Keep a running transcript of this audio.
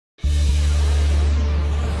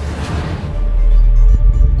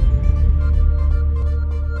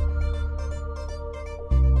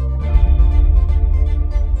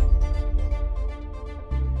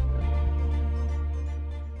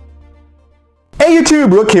Hey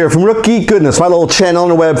YouTube, Rook here from Rook Geek Goodness, my little channel on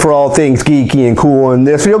the web for all things geeky and cool. In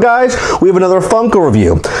this video, guys, we have another Funko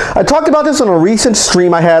review. I talked about this on a recent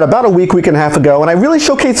stream I had about a week and a half ago, and I really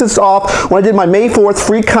showcased this off when I did my May 4th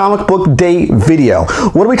Free Comic Book Day video.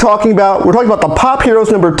 What are we talking about? We're talking about the Pop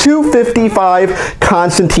Heroes number 255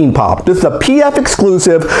 Constantine Pop. This is a PF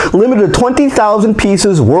exclusive, limited to 20,000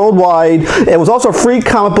 pieces worldwide. It was also a Free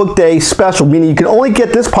Comic Book Day special, meaning you can only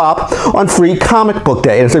get this pop on Free Comic Book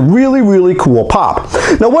Day. And it's a really cool pop.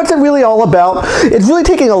 Now, what's it really all about? It's really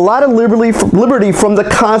taking a lot of liberty from the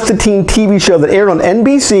Constantine TV show that aired on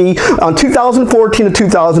NBC on 2014 to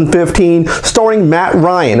 2015, starring Matt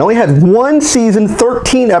Ryan. It only had one season,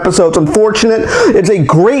 13 episodes. Unfortunate. It's a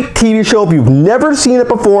great TV show. If you've never seen it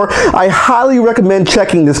before, I highly recommend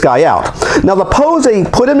checking this guy out. Now, the pose they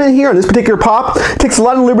put him in here in this particular pop takes a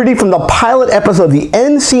lot of liberty from the pilot episode, the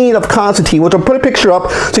end scene of Constantine, which I'll put a picture up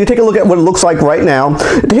so you can take a look at what it looks like right now.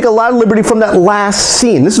 Take a lot of liberty from that last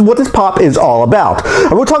scene. This is what this pop is all about.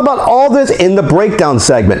 And we'll talk about all this in the breakdown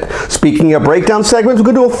segment. Speaking of breakdown segments,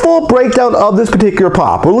 we're going to do a full breakdown of this particular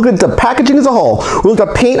pop. We'll look at the packaging as a whole. We'll look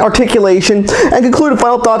at paint articulation and conclude with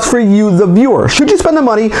final thoughts for you, the viewer. Should you spend the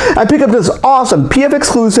money and pick up this awesome PF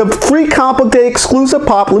exclusive, Free Comic Book Day exclusive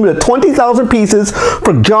pop, limited to 20,000 pieces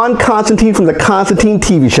for John Constantine from the Constantine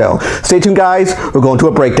TV show? Stay tuned, guys. We're going to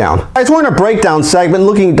a breakdown. Guys, we're in a breakdown segment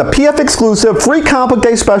looking at the PF exclusive, Free Comic Book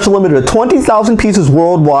Day special, limited to 20,000 pieces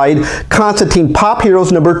worldwide, Constantine Pop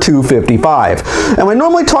Heroes number 255. And we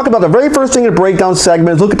normally talk about the very first thing in a breakdown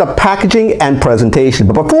segment is look at the packaging and presentation.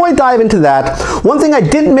 But before I dive into that, one thing I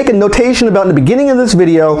didn't make a notation about in the beginning of this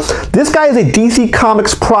video, this guy is a DC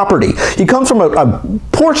Comics property. He comes from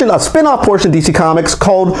a spin-off portion of DC Comics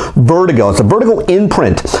called Vertigo. It's a Vertigo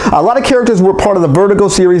imprint. A lot of characters were part of the Vertigo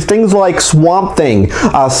series, things like Swamp Thing,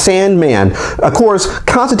 Sandman. Of course,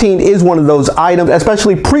 Constantine is one of those items,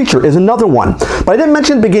 especially Preacher is another one. But I didn't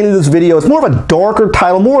mention at the beginning of this video, it's more of a darker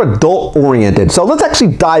title, more adult-oriented. So let's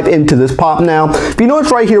actually dive into this pop now. If you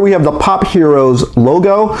notice right here, we have the Pop Heroes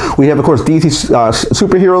logo. We have, of course, DC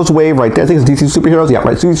Superheroes wave right there. I think it's DC Superheroes. Yeah,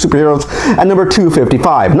 right, DC Superheroes. And number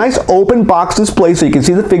 255. Nice open box display so you can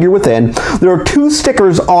see the figure within. There are two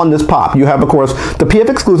stickers on this pop. You have, of course, the PF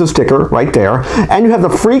exclusive sticker right there. And you have the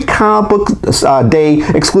Free Comic Book Day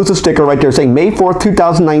exclusive sticker right there saying May 4th,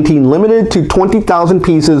 2019, limited to 20,000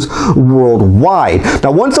 pieces worldwide.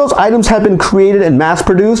 Now, once those items have been created and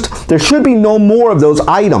mass-produced, there should be no more of those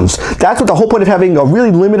items. That's what the whole point of having a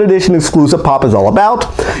really limited edition exclusive pop is all about.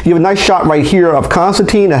 You have a nice shot right here of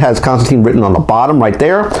Constantine that has Constantine written on the bottom right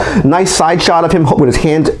there. Nice side shot of him with his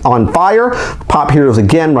hands on fire. Pop Heroes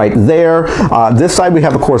again right there. This side we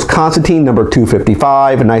have, of course, Constantine number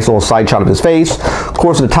 255. A nice little side shot of his face. Of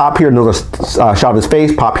course, at the top here, another shot of his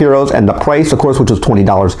face, Pop Heroes, and the price, of course, which was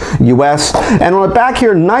 $20 US. And on the back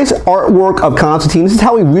here, nice artwork of Constantine. This is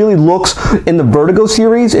how he really looks in the Vertigo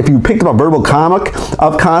series. If you picked up a Vertigo comic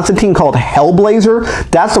of Constantine called Hellblazer,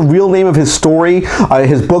 that's the real name of his story.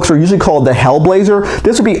 His books are usually called the Hellblazer.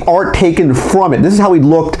 This would be art taken from it. This is how he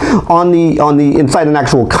looked on the inside an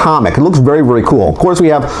actual comic. It looks very cool. Of course, we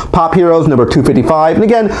have Pop Heroes number 255, and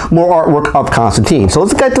again, more artwork of Constantine. So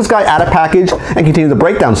let's get this guy out of package and continue the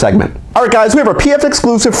breakdown segment. Alright guys, we have our PF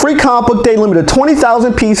exclusive Free Comic Book Day limited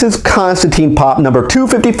 20,000 pieces Constantine Pop number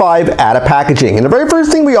 255 out of packaging. And the very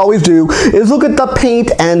first thing we always do is look at the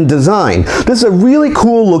paint and design. This is a really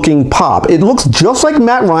cool looking pop. It looks just like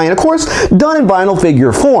Matt Ryan, of course, done in vinyl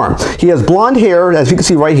figure form. He has blonde hair, as you can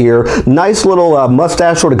see right here, nice little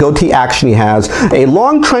mustache sort of goatee action he has, a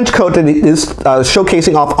long trench coat that is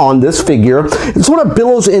showcasing off on this figure. It sort of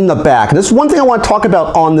billows in the back. And this is one thing I want to talk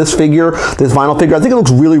about on this figure, this vinyl figure. I think it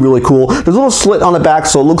looks really cool. There's a little slit on the back,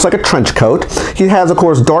 so it looks like a trench coat. He has, of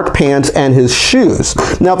course, dark pants and his shoes.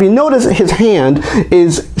 Now, if you notice, his hand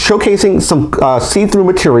is showcasing some see-through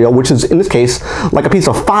material, which is, in this case, like a piece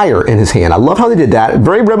of fire in his hand. I love how they did that.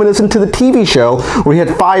 Very reminiscent to the TV show where he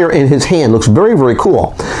had fire in his hand. Looks very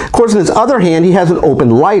cool. Of course, in his other hand, he has an open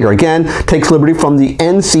lighter. Again, takes liberty from the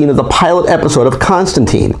end scene of the pilot episode of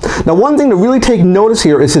Constantine. Now, one thing to really take notice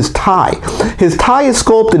here is his tie. His tie is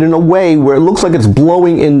sculpted in a way where it looks like it's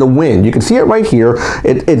blowing in the wind. You can see it right here.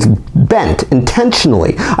 It's bent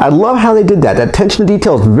intentionally. I love how they did that. That attention to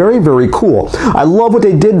detail is very cool. I love what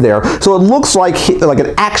they did wind there, so it looks like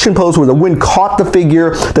an action pose where the wind caught the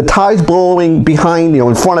figure, the tie's blowing behind,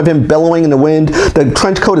 in front of him, bellowing in the wind, the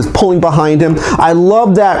trench coat is pulling behind him. I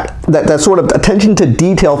love that sort of attention to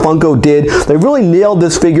detail Funko did. They really nailed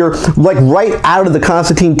this figure like right out of the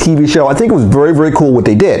Constantine TV show. I think it was very, very cool what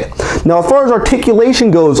they did. Now, as far as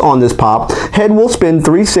articulation goes on this pop, head will spin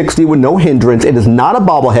 360 with no hindrance. It is not a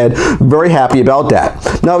bobblehead. Very happy about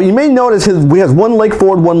that. Now, you may notice he has one leg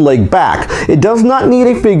forward, one leg back. It does not need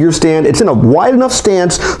a figure stand. It's in a wide enough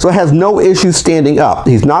stance so it has no issue standing up.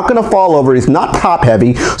 He's not going to fall over. He's not top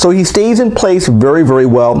heavy, so he stays in place very, very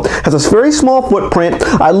well. Has a very small footprint.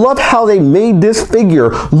 I love how they made this figure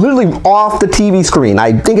literally off the TV screen.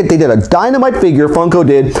 I think they did a dynamite figure, Funko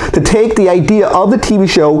did, to take the idea of the TV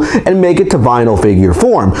show and make it to vinyl figure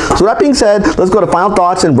form. So that being said, let's go to final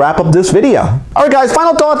thoughts and wrap up this video. Alright guys,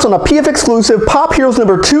 final thoughts on a PF exclusive Pop Heroes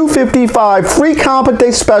number 255 free comic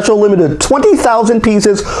day special, limited 20,000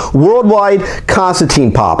 pieces worldwide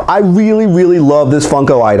Constantine pop. I really, really love this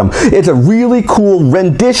Funko item. It's a really cool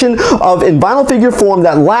rendition of, in vinyl figure form,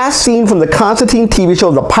 that last scene from the Constantine TV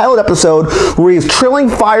show, the pilot episode, where he's trilling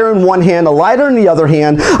fire in one hand, a lighter in the other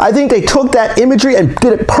hand. I think they took that imagery and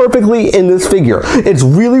did it perfectly in this figure. It's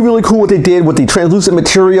really, really cool what they did with the translucent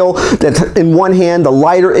material that's in one hand, the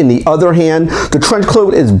lighter in the other hand. The trench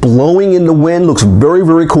coat is blowing in the wind, looks very,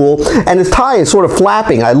 very cool, and his tie is sort of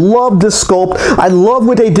flapping. I love this sculpt. I love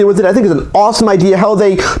what they did with it. I think it's an awesome idea how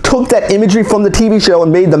they took that imagery from the TV show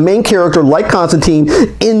and made the main character like Constantine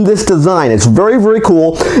in this design. It's very, very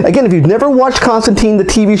cool. Again, if you've never watched Constantine, the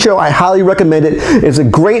TV show, I highly recommend it. It's a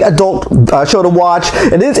great adult show to watch.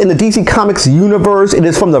 It is in the DC Comics universe. It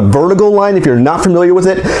is from the Vertigo line, if you're not familiar with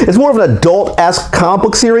it. It's more of an adult-esque comic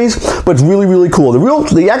book series, but it's really, really cool.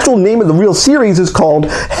 The actual name of the real series is called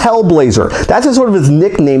Hellblazer. That's sort of his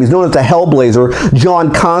nickname. He's known as the Hellblazer,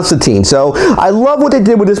 John Constantine. So I love what they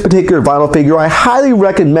did with this particular vinyl figure. I highly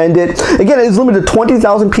recommend it. Again, it is limited to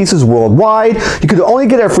 20,000 pieces worldwide. You could only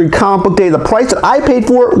get it at free comic book day. The price that I paid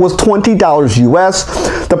for it was $20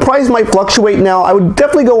 US. The price might fluctuate now. I would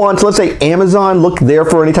definitely go on to, let's say, Amazon, look there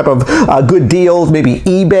for any type of good deals, maybe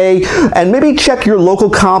eBay, and maybe check your local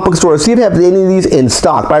comic book store, see if they have any of these in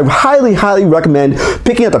stock. But I highly, highly recommend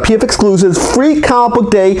picking up the PF Exclusives free comic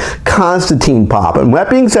book day Constantine pop. And with that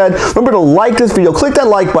being said, remember to like this video, click that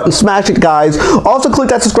like button, smash it guys. Also click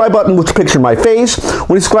that subscribe button with a picture of my face.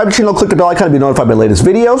 When you subscribe to the channel, click the bell icon to be notified by my latest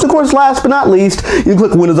videos. Of course, last but not least, you can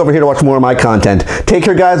click the windows over here to watch more of my content. Take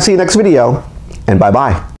care guys, see you next video, and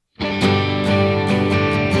bye-bye.